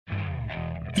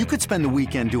You could spend the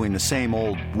weekend doing the same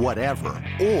old whatever,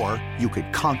 or you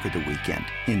could conquer the weekend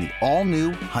in the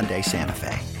all-new Hyundai Santa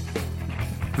Fe.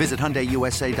 Visit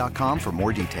HyundaiUSA.com for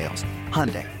more details.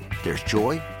 Hyundai, there's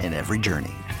joy in every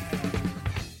journey.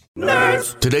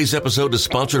 Nerds! Today's episode is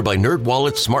sponsored by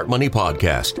NerdWallet's Smart Money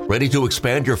Podcast. Ready to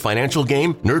expand your financial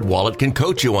game? NerdWallet can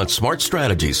coach you on smart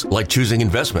strategies like choosing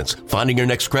investments, finding your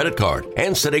next credit card,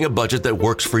 and setting a budget that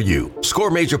works for you. Score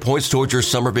major points towards your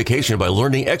summer vacation by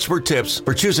learning expert tips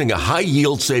for choosing a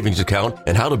high-yield savings account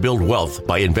and how to build wealth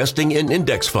by investing in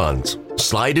index funds.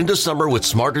 Slide into summer with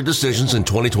smarter decisions in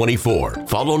 2024.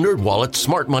 Follow NerdWallet's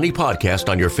Smart Money Podcast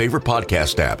on your favorite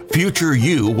podcast app. Future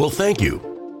you will thank you.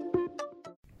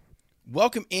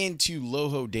 Welcome into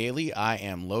Loho Daily. I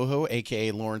am Loho,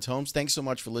 a.k.a. Lawrence Holmes. Thanks so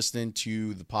much for listening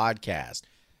to the podcast.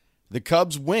 The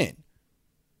Cubs win.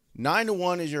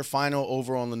 9-1 is your final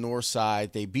over on the north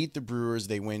side. They beat the Brewers.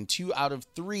 They win 2 out of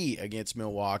 3 against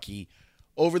Milwaukee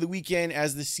over the weekend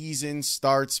as the season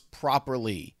starts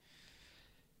properly.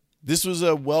 This was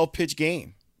a well-pitched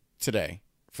game today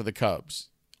for the Cubs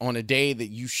on a day that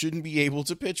you shouldn't be able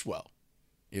to pitch well.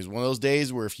 It was one of those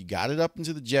days where if you got it up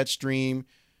into the jet stream,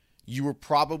 you were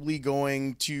probably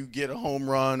going to get a home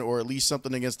run or at least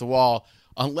something against the wall,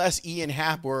 unless Ian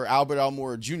Happ or Albert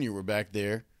Almora Jr. were back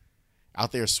there,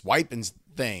 out there swiping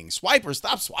things. Swiper,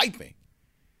 stop swiping.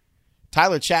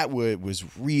 Tyler Chatwood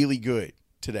was really good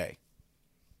today.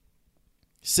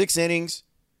 6 innings,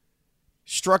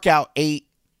 struck out 8,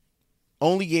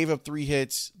 only gave up 3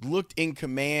 hits, looked in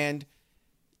command.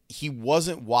 He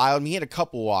wasn't wild. He had a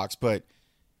couple walks, but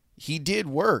he did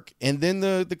work, and then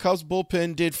the Cubs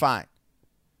bullpen did fine.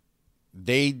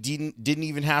 They didn't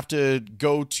even have to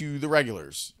go to the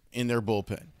regulars in their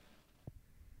bullpen.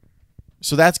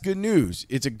 So that's good news.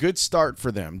 It's a good start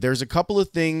for them. There's a couple of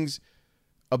things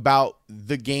about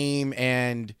the game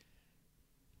and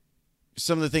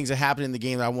some of the things that happened in the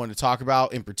game that I wanted to talk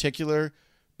about in particular,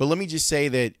 but let me just say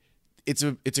that it's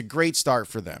a great start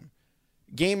for them.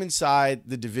 Game inside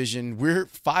the division, we're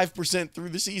 5% through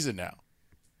the season now.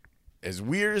 As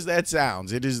weird as that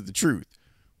sounds, it is the truth.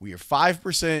 We are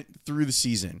 5% through the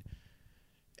season.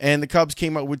 And the Cubs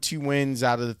came up with 2 wins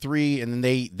out of the 3, and then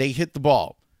they hit the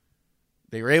ball.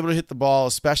 They were able to hit the ball,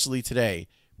 especially today.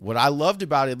 What I loved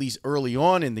about it, at least early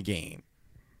on in the game,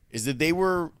 is that they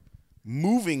were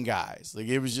moving guys. Like,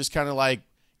 it was just kind of like,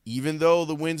 even though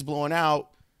the wind's blowing out,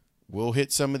 we'll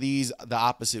hit some of these the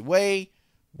opposite way.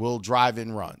 We'll drive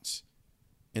in runs.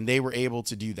 And they were able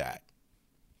to do that.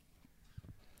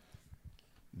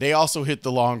 They also hit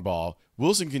the long ball.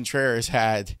 Wilson Contreras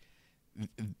had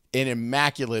an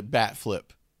immaculate bat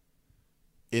flip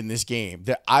in this game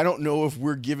that I don't know if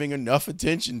we're giving enough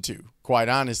attention to, quite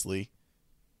honestly.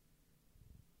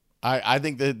 I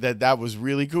think that was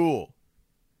really cool.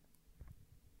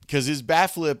 Because his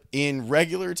bat flip in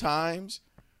regular times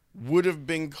would have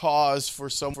been cause for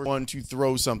someone to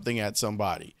throw something at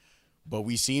somebody. But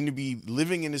we seem to be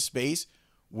living in a space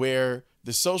where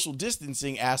the social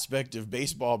distancing aspect of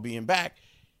baseball being back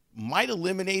might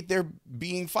eliminate there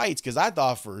being fights, because I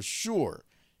thought for sure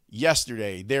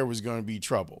yesterday there was going to be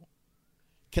trouble.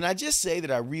 Can I just say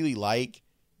that I really like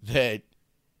that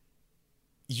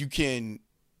you can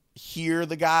hear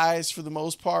the guys for the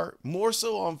most part, more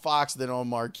so on Fox than on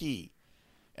Marquee.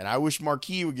 And I wish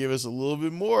Marquee would give us a little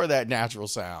bit more of that natural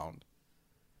sound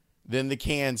than the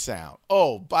canned sound.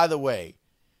 Oh, by the way,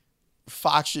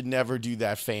 Fox should never do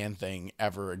that fan thing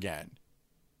ever again.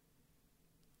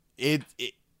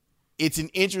 It's an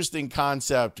interesting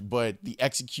concept, but the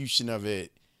execution of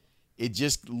it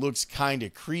just looks kind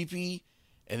of creepy.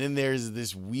 And then there's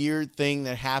this weird thing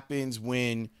that happens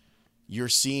when you're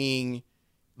seeing,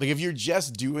 like, if you're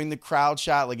just doing the crowd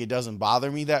shot, like, it doesn't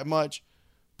bother me that much.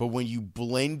 But when you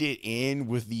blend it in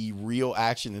with the real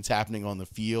action that's happening on the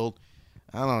field,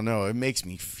 I don't know, it makes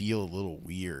me feel a little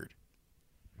weird.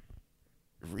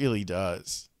 It really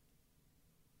does.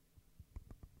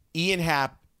 Ian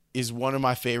Happ is one of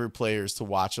my favorite players to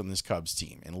watch on this Cubs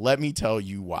team. And let me tell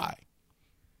you why.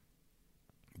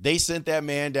 They sent that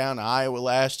man down to Iowa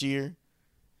last year,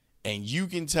 and you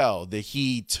can tell that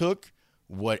he took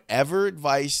whatever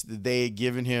advice that they had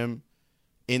given him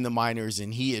in the minors,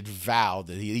 and he had vowed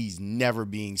that he's never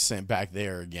being sent back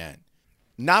there again.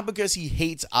 Not because he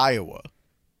hates Iowa,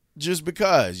 just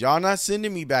because. Y'all not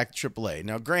sending me back to AAA.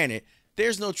 Now, granted,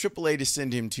 there's no AAA to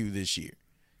send him to this year.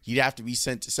 He'd have to be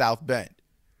sent to South Bend.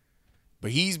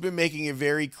 But he's been making it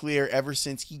very clear ever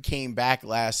since he came back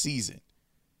last season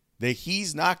that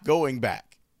he's not going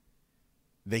back.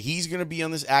 That he's going to be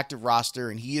on this active roster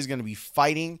and he is going to be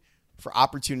fighting for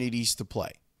opportunities to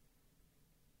play.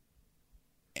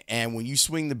 And when you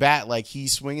swing the bat like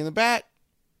he's swinging the bat,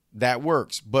 that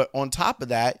works. But on top of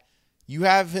that, you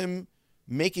have him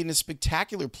making a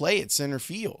spectacular play at center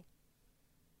field.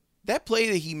 That play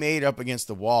that he made up against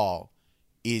the wall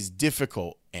is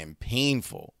difficult and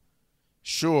painful.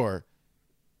 Sure,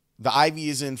 the ivy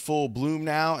is in full bloom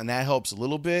now, and that helps a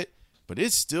little bit, but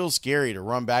it's still scary to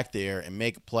run back there and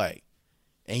make a play.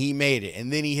 And he made it,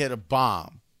 and then he hit a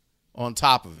bomb on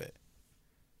top of it.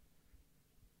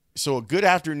 So a good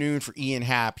afternoon for Ian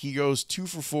Happ. He goes 2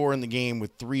 for 4 in the game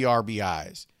with 3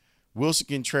 RBIs. Wilson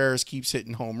Contreras keeps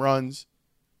hitting home runs,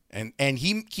 and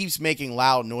he keeps making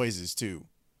loud noises too.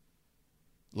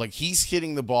 Like, he's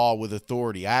hitting the ball with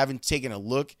authority. I haven't taken a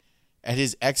look at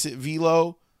his exit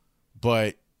velo,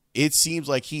 but it seems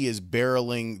like he is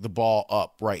barreling the ball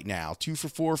up right now. 2 for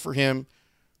 4 for him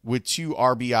with 2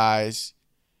 RBIs.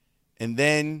 And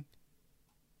then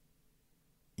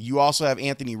you also have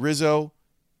Anthony Rizzo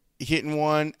hitting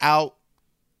one out,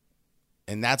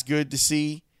 and that's good to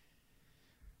see.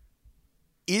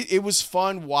 It was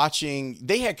fun watching.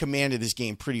 They had commanded this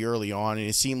game pretty early on, and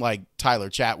it seemed like Tyler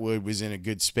Chatwood was in a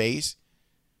good space.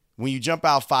 When you jump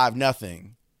out 5-0,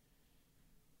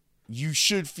 you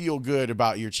should feel good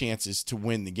about your chances to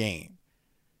win the game.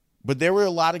 But there were a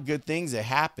lot of good things that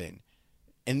happened.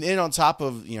 And then on top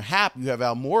of Happ, you have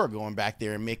Almora going back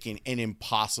there and making an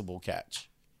impossible catch.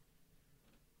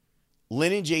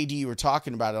 Lynn and JD were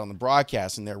talking about it on the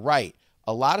broadcast, and they're right.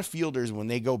 A lot of fielders, when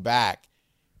they go back,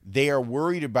 they are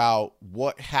worried about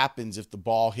what happens if the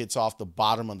ball hits off the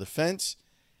bottom of the fence.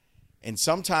 And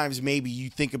sometimes maybe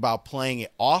you think about playing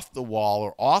it off the wall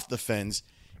or off the fence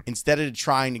instead of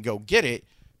trying to go get it,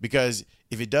 because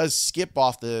if it does skip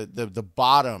off the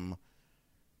bottom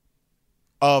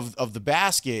of the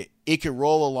basket, it could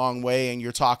roll a long way, and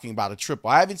you're talking about a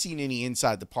triple. I haven't seen any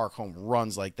inside the park home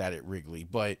runs like that at Wrigley,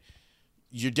 but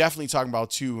you're definitely talking about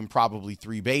 2 and probably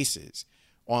 3 bases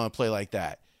on a play like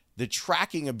that. The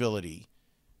tracking ability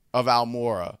of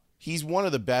Almora, he's one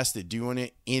of the best at doing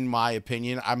it, in my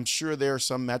opinion. I'm sure there are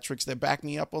some metrics that back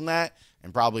me up on that,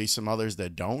 and probably some others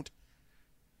that don't.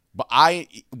 But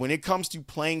when it comes to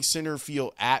playing center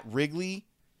field at Wrigley,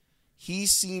 he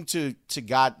seemed to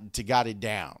got it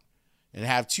down. And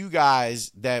have 2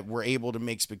 guys that were able to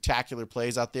make spectacular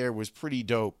plays out there was pretty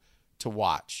dope to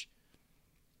watch.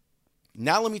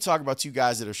 Now let me talk about 2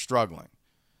 guys that are struggling.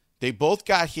 They both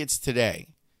got hits today.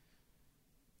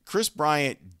 Kris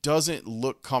Bryant doesn't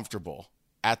look comfortable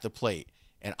at the plate.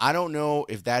 And I don't know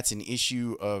if that's an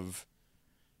issue of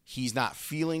he's not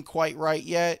feeling quite right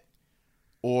yet,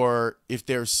 or if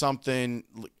there's something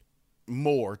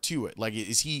more to it. Like,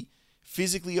 is he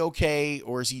physically okay,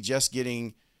 or is he just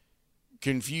getting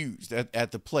confused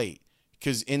at the plate?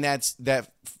 Because in that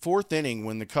 4th inning,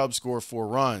 when the Cubs scored 4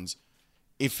 runs,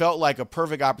 it felt like a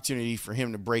perfect opportunity for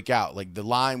him to break out. Like, the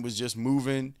line was just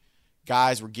moving.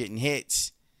 Guys were getting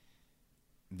hits.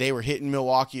 They were hitting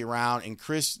Milwaukee around, and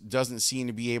Kris doesn't seem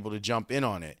to be able to jump in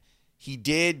on it. He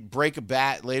did break a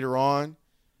bat later on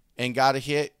and got a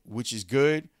hit, which is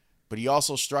good, but he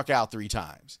also struck out 3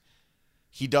 times.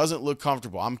 He doesn't look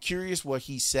comfortable. I'm curious what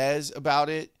he says about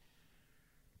it,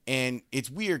 and it's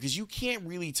weird because you can't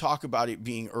really talk about it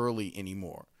being early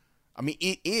anymore. I mean,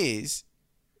 it is.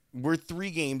 We're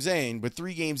 3 games in, but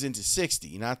 3 games into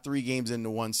 60, not 3 games into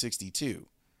 162.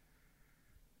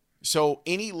 So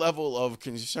any level of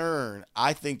concern,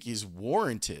 I think, is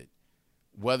warranted,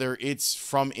 whether it's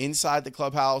from inside the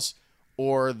clubhouse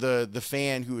or the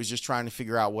fan who is just trying to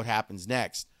figure out what happens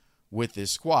next with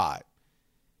this squad.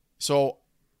 So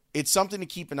it's something to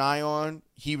keep an eye on.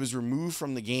 He was removed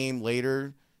from the game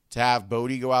later to have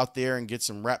Bodie go out there and get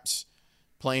some reps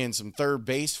playing some third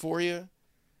base for you.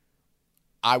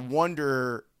 I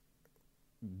wonder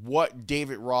what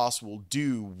David Ross will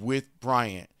do with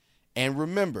Bryant. And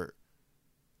remember,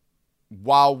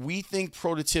 while we think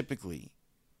prototypically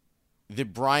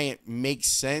that Bryant makes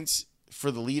sense for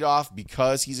the leadoff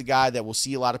because he's a guy that will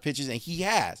see a lot of pitches, and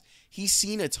he's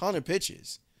seen a ton of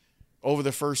pitches over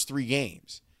the first 3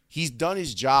 games. He's done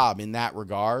his job in that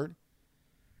regard.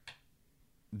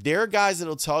 There are guys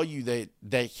that'll tell you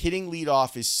that hitting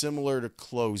leadoff is similar to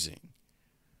closing,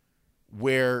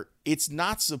 where it's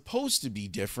not supposed to be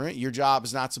different. Your job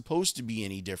is not supposed to be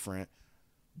any different,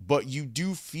 but you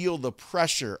do feel the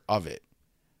pressure of it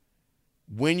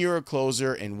when you're a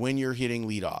closer and when you're hitting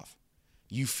leadoff.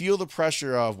 You feel the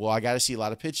pressure of, well, I got to see a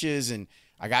lot of pitches and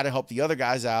I got to help the other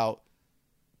guys out.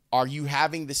 Are you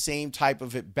having the same type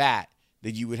of at bat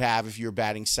that you would have if you're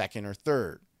batting second or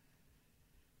third?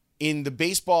 In the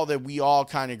baseball that we all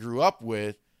kind of grew up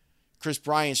with, Kris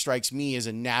Bryant strikes me as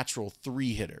a natural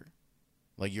 3 hitter.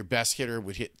 Like, your best hitter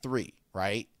would hit 3,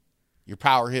 right? Your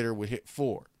power hitter would hit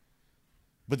 4.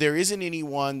 But there isn't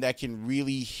anyone that can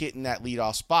really hit in that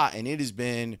leadoff spot, and it has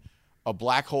been a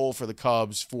black hole for the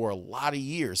Cubs for a lot of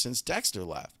years since Dexter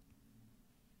left.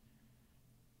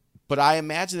 But I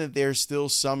imagine that there's still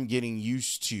some getting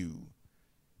used to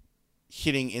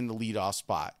hitting in the leadoff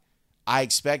spot. I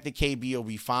expect that KB will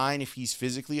be fine if he's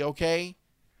physically okay,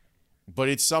 but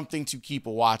it's something to keep a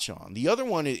watch on. The other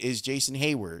one is Jason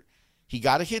Heyward. He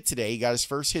got a hit today. He got his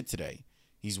first hit today.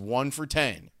 He's 1 for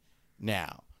 10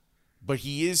 now. But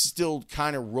he is still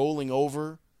kind of rolling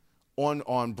over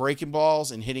on breaking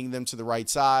balls and hitting them to the right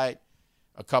side.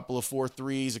 A couple of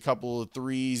 4-3s, a couple of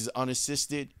 3s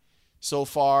unassisted so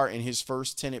far in his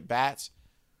first 10 at-bats.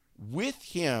 With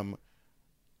him,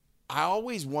 I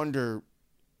always wonder,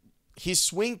 his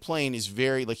swing plane is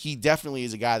very, he definitely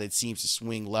is a guy that seems to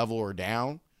swing level or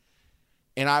down.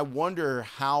 And I wonder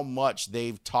how much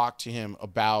they've talked to him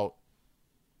about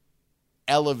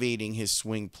elevating his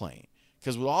swing plane.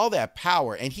 Because with all that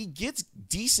power, and he gets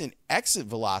decent exit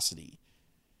velocity.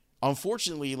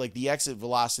 Unfortunately, the exit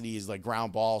velocity is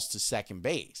ground balls to second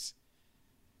base.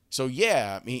 So,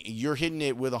 yeah, I mean, you're hitting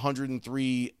it with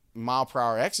 103 mile per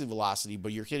hour exit velocity,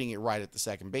 but you're hitting it right at the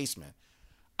second baseman.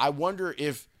 I wonder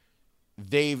if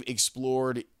they've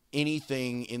explored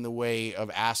anything in the way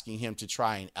of asking him to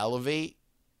try and elevate.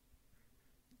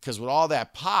 Because with all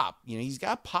that pop, he's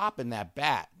got pop in that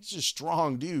bat. He's a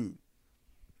strong dude.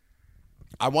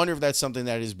 I wonder if that's something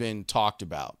that has been talked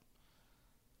about.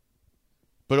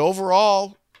 But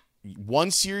overall,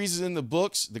 one series is in the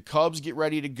books. The Cubs get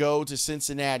ready to go to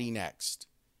Cincinnati next.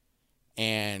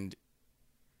 And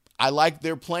I like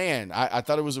their plan. I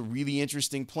thought it was a really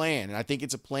interesting plan. And I think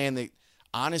it's a plan that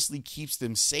honestly keeps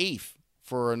them safe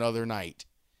for another night.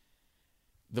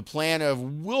 The plan of,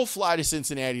 we'll fly to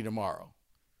Cincinnati tomorrow.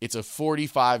 It's a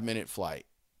 45-minute flight.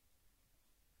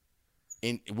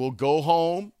 And we'll go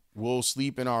home. We'll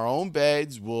sleep in our own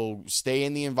beds. We'll stay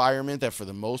in the environment that for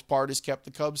the most part has kept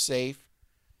the Cubs safe.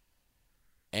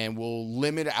 And we'll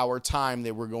limit our time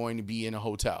that we're going to be in a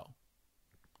hotel.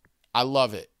 I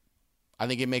love it. I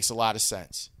think it makes a lot of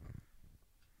sense.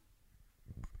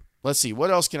 Let's see.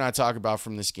 What else can I talk about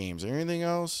from this game? Is there anything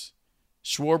else?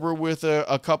 Schwarber with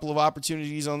a couple of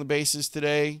opportunities on the bases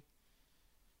today.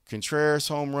 Contreras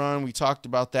home run. We talked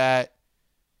about that.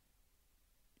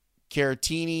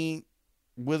 Caratini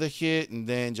with a hit, and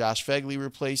then Josh Phegley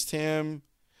replaced him.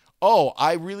 Oh,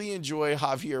 I really enjoy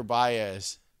Javier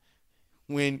Baez.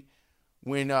 When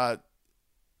they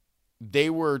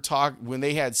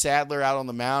had Sadler out on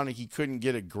the mound and he couldn't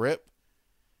get a grip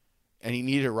and he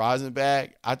needed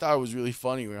Rosenbach, I thought it was really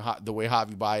funny the way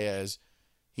Javier Baez,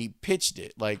 he pitched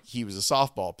it like he was a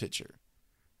softball pitcher.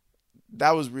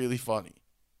 That was really funny.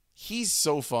 He's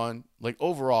so fun.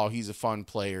 Overall, he's a fun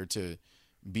player to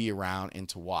be around and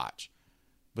to watch.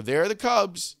 But there are the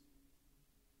Cubs.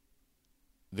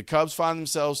 The Cubs find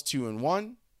themselves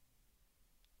 2-1.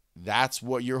 That's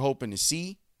what you're hoping to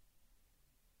see.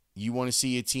 You want to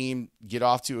see a team get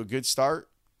off to a good start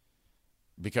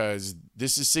because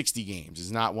this is 60 games.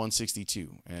 It's not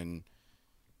 162. And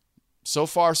so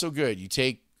far, so good. You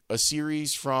take a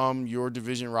series from your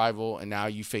division rival, and now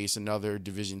you face another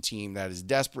division team that is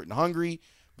desperate and hungry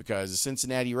because the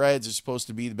Cincinnati Reds are supposed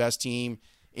to be the best team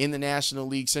in the National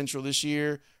League Central this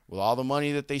year. With all the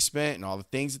money that they spent and all the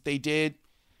things that they did,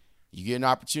 you get an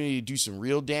opportunity to do some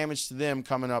real damage to them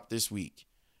coming up this week.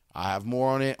 I have more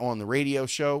on it on the radio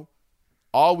show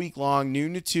all week long,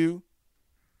 noon to 2.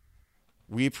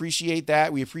 We appreciate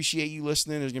that. We appreciate you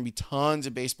listening. There's going to be tons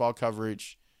of baseball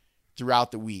coverage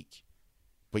throughout the week.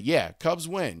 But yeah, Cubs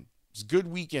win. It's a good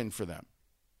weekend for them.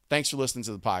 Thanks for listening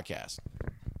to the podcast.